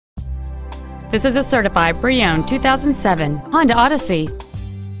This is a certified pre-owned 2007 Honda Odyssey.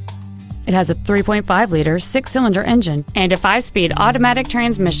 It has a 3.5-liter six-cylinder engine and a 5-speed automatic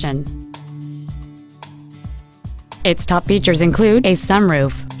transmission. Its top features include a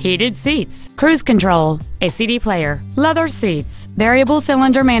sunroof, heated seats, cruise control, a CD player, leather seats, variable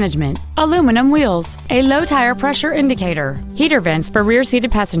cylinder management, aluminum wheels, a low tire pressure indicator, heater vents for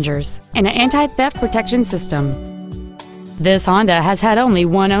rear-seated passengers, and an anti-theft protection system. This Honda has had only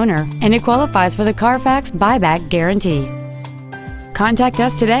one owner, and it qualifies for the Carfax buyback guarantee. Contact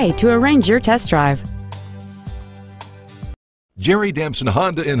us today to arrange your test drive. Jerry Damson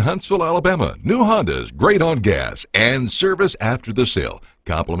Honda in Huntsville, Alabama. New Hondas, great on gas and service after the sale.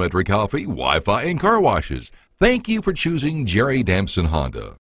 Complimentary coffee, Wi-Fi, and car washes. Thank you for choosing Jerry Damson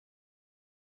Honda.